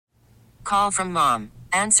call from mom.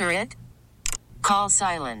 Answer it. Call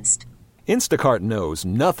silenced. Instacart knows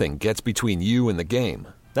nothing gets between you and the game.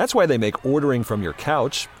 That's why they make ordering from your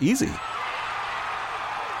couch easy.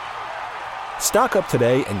 Stock up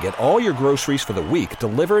today and get all your groceries for the week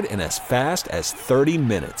delivered in as fast as 30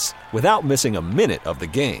 minutes without missing a minute of the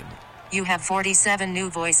game. You have 47 new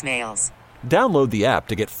voicemails. Download the app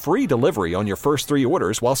to get free delivery on your first 3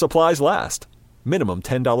 orders while supplies last. Minimum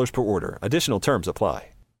 $10 per order. Additional terms apply.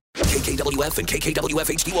 KKWF and KKWF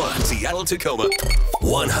HD1, Seattle, Tacoma.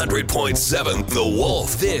 100.7 The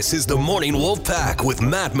Wolf. This is the Morning Wolf Pack with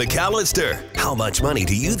Matt McAllister. How much money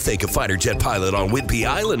do you think a fighter jet pilot on Whidbey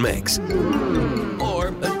Island makes? Or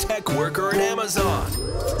a tech worker at Amazon?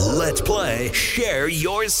 Let's play Share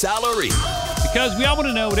Your Salary. Because we all want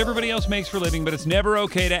to know what everybody else makes for a living, but it's never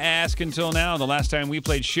okay to ask until now. The last time we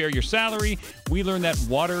played Share Your Salary, we learned that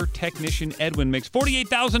water technician Edwin makes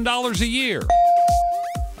 $48,000 a year.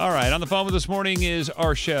 All right, on the phone with us this morning is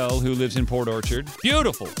Arshel, who lives in Port Orchard.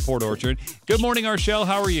 Beautiful Port Orchard. Good morning, Arshel.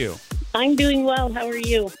 How are you? I'm doing well. How are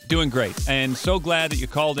you? Doing great. And so glad that you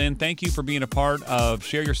called in. Thank you for being a part of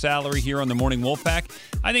Share Your Salary here on the Morning Wolf Pack.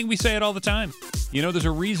 I think we say it all the time. You know, there's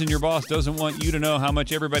a reason your boss doesn't want you to know how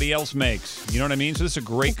much everybody else makes. You know what I mean? So this is a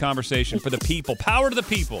great conversation for the people. Power to the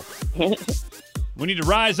people. We need to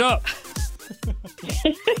rise up.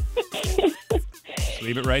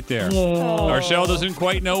 Leave it right there. Oh. Arshel doesn't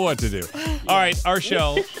quite know what to do. All right,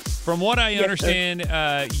 Arshel, from what I understand,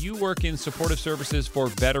 you work in supportive services for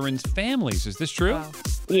veterans' families. Is this true? Wow.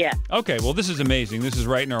 Yeah. Okay, well, this is amazing. This is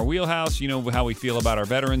right in our wheelhouse. You know how we feel about our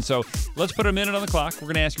veterans. So let's put a minute on the clock. We're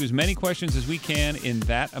going to ask you as many questions as we can in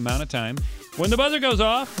that amount of time. When the buzzer goes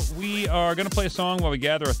off, we are going to play a song while we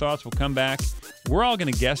gather our thoughts. We'll come back. We're all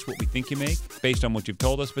going to guess what we think you make based on what you've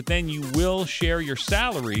told us, but then you will share your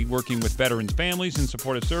salary working with veterans' families and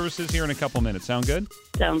supportive services here in a couple minutes. Sound good?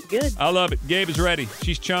 Sounds good. I love it. Gabe is ready.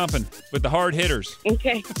 She's chomping with the hard hitters.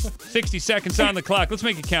 Okay. 60 seconds on the clock. Let's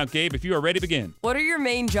make it count, Gabe. If you are ready, begin. What are your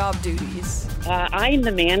main job duties? I'm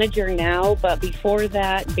the manager now, but before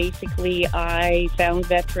that, basically, I found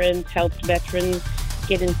veterans, helped veterans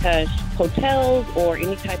get into hotels or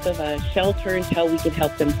any type of a shelter until we could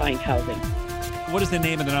help them find housing. What is the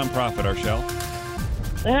name of the nonprofit, Arshel?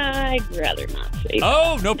 I'd rather not say.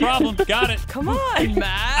 Oh, no problem. Got it. Come on,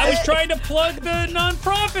 Matt. I was trying to plug the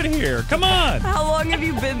nonprofit here. Come on. How long have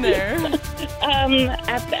you been there?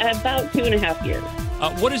 At about 2.5 years.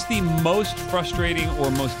 What is the most frustrating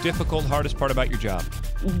or most difficult, hardest part about your job?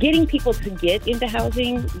 Getting people to get into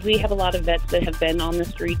housing. We have a lot of vets that have been on the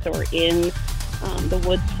streets or in the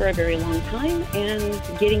woods for a very long time,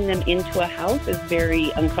 and getting them into a house is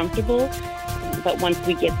very uncomfortable. But once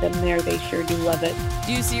we get them there, they sure do love it.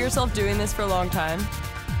 Do you see yourself doing this for a long time?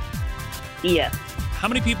 Yes. How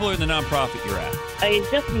many people are in the nonprofit you're at? It's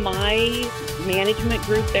just my management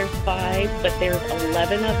group. There's 5, but there's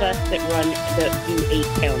 11 of us that do 8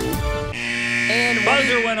 counties. And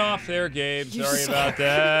buzzer went off there, Gabe. Sorry about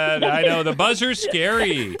that. I know, the buzzer's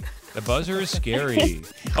scary. The buzzer is scary.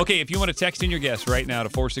 Okay, if you want to text in your guess right now to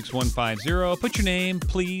 46150, put your name,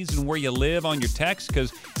 please, and where you live on your text,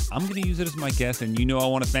 because I'm going to use it as my guess, and you know I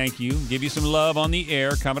want to thank you, give you some love on the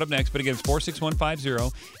air coming up next. But again, it's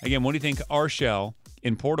 46150. Again, what do you think Arshel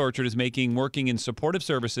in Port Orchard is making working in supportive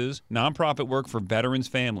services, nonprofit work for veterans'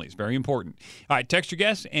 families? Very important. All right, text your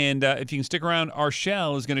guess, and if you can stick around,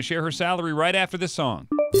 Arshel is going to share her salary right after this song.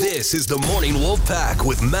 This is the Morning Wolf Pack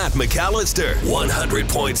with Matt McAllister.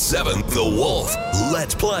 100.7 The Wolf.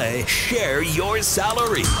 Let's play Share Your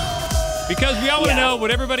Salary. Because we all want to know what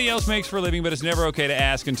everybody else makes for a living, but it's never okay to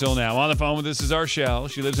ask until now. On the phone with us is Arshel.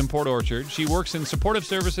 She lives in Port Orchard. She works in supportive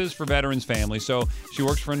services for veterans' families. So she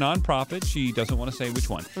works for a nonprofit. She doesn't want to say which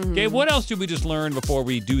one. Mm-hmm. Gabe, what else did we just learn before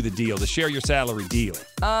we do the deal, the Share Your Salary deal?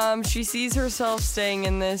 She sees herself staying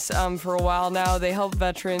in this for a while now. They help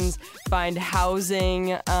veterans find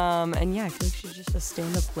housing. And yeah, I feel like she's just a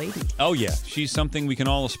stand-up lady. Oh, yeah. She's something we can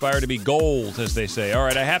all aspire to be gold, as they say. All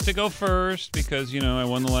right, I have to go first because, you know, I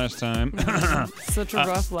won the last time. Such a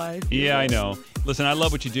rough life. Yeah, I know. Listen, I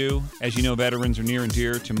love what you do. As you know, veterans are near and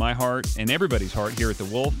dear to my heart and everybody's heart here at The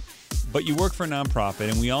Wolf. But you work for a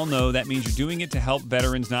nonprofit, and we all know that means you're doing it to help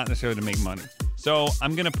veterans, not necessarily to make money. So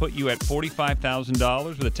I'm going to put you at $45,000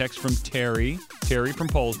 with a text from Terry from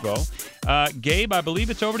Poulsbo. Gabe, I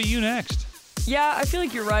believe it's over to you next. Yeah, I feel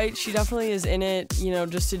like you're right. She definitely is in it, you know,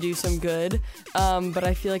 just to do some good. But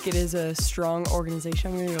I feel like it is a strong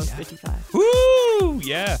organization. I'm going to go with 55. Woo!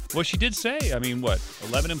 Yeah. Well, she did say,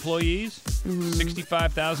 11 employees,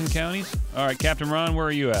 65,000 counties. All right, Captain Ron, where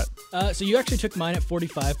are you at? So you actually took mine at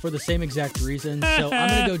 45 for the same exact reason. So I'm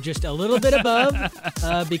going to go just a little bit above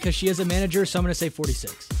because she is a manager, so I'm going to say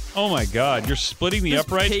 46. Oh, my God. You're splitting the Just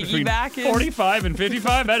uprights between piggybacking. 45 and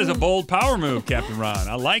 55? That is a bold power move, Captain Ron.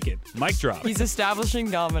 I like it. Mic drop. He's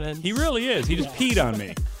establishing dominance. He really is. He just peed on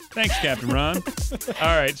me. Thanks, Captain Ron.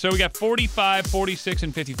 All right, so we got 45, 46,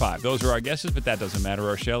 and 55. Those are our guesses, but that doesn't matter,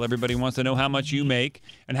 Rochelle. Everybody wants to know how much you make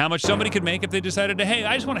and how much somebody could make if they decided to, hey,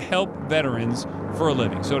 I just want to help veterans for a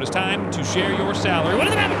living. So it is time to share your salary. What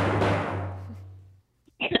does it matter?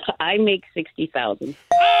 I make $60,000.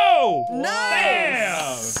 Oh!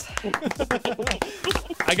 Nice! Damn!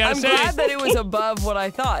 I gotta I'm say, glad that it was above what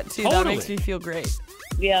I thought, too. That Totally. makes me feel great.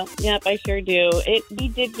 Yeah, yep, I sure do. We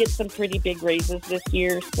did get some pretty big raises this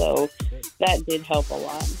year, so that did help a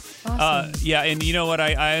lot. yeah, and you know what?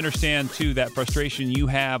 I understand, too, that frustration you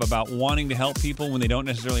have about wanting to help people when they don't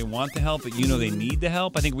necessarily want to help, but you know they need the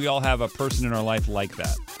help. I think we all have a person in our life like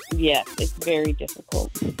that. Yes, it's very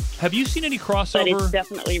difficult, Have you seen any but crossover? it's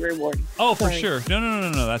definitely rewarding. Oh, for Sorry. sure.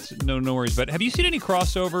 No. That's no worries. But have you seen any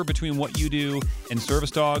crossover between what you do and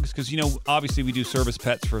service dogs? Because, you know, obviously we do service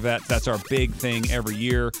pets for vets. That's our big thing every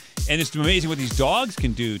year. And it's amazing what these dogs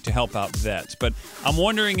can do to help out vets. But I'm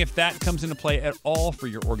wondering if that comes into play at all for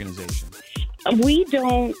your organization. We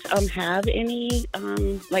don't have any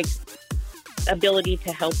ability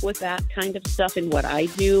to help with that kind of stuff in what I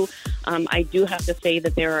do. I do have to say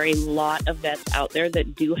that there are a lot of vets out there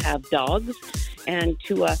that do have dogs, and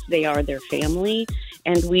to us, they are their family.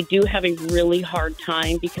 And we do have a really hard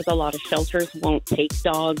time because a lot of shelters won't take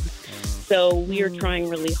dogs. So we are trying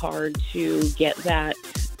really hard to get that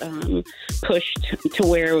pushed to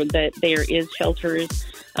where that there is shelters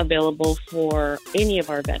available for any of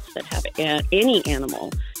our vets that have any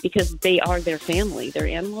animal, because they are their family. Their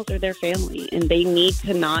animals are their family, and they need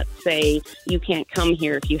to not say, you can't come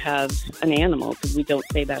here if you have an animal, because we don't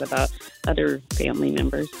say that about other family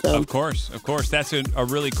members. So, Of course. That's a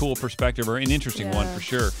really cool perspective, or an interesting one for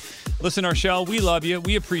sure. Listen, Arshelle, we love you.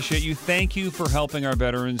 We appreciate you. Thank you for helping our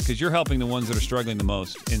veterans, because you're helping the ones that are struggling the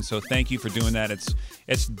most. And so thank you for doing that.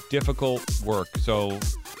 It's difficult work. So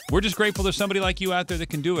we're just grateful there's somebody like you out there that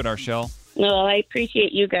can do it, Arshelle. no, I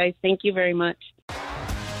appreciate you guys. Thank you very much.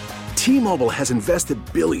 T-Mobile has invested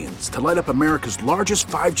billions to light up America's largest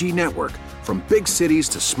 5G network, from big cities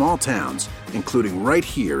to small towns, including right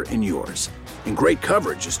here in yours. And great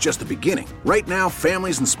coverage is just the beginning. Right now,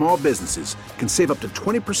 families and small businesses can save up to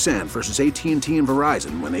 20% versus AT&T and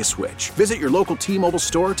Verizon when they switch. Visit your local T-Mobile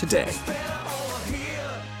store today.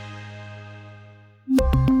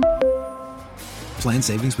 Plan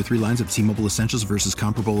savings with 3 lines of T-Mobile Essentials versus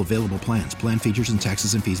comparable available plans. Plan features and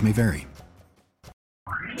taxes and fees may vary.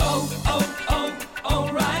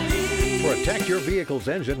 Protect your vehicle's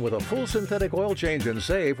engine with a full synthetic oil change and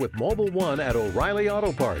save with Mobil 1 at O'Reilly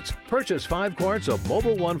Auto Parts. Purchase 5 quarts of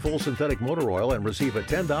Mobil 1 full synthetic motor oil and receive a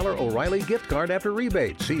 $10 O'Reilly gift card after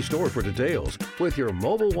rebate. See store for details. With your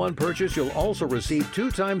Mobil 1 purchase, you'll also receive 2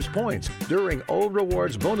 times points during O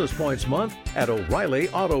Rewards Bonus Points Month at O'Reilly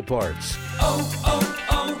Auto Parts.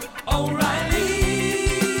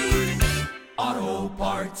 O'Reilly Auto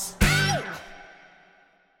Parts.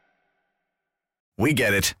 We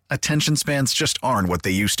get it. Attention spans just aren't what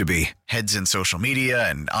they used to be. Heads in social media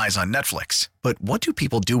and eyes on Netflix. But what do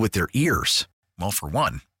people do with their ears? Well, for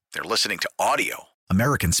one, they're listening to audio.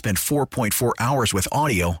 Americans spend 4.4 hours with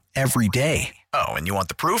audio every day. Oh, and you want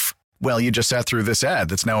the proof? Well, you just sat through this ad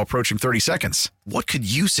that's now approaching 30 seconds. What could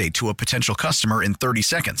you say to a potential customer in 30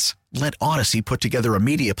 seconds? Let Odyssey put together a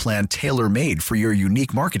media plan tailor-made for your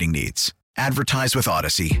unique marketing needs. Advertise with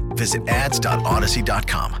Odyssey. Visit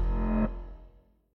ads.odyssey.com.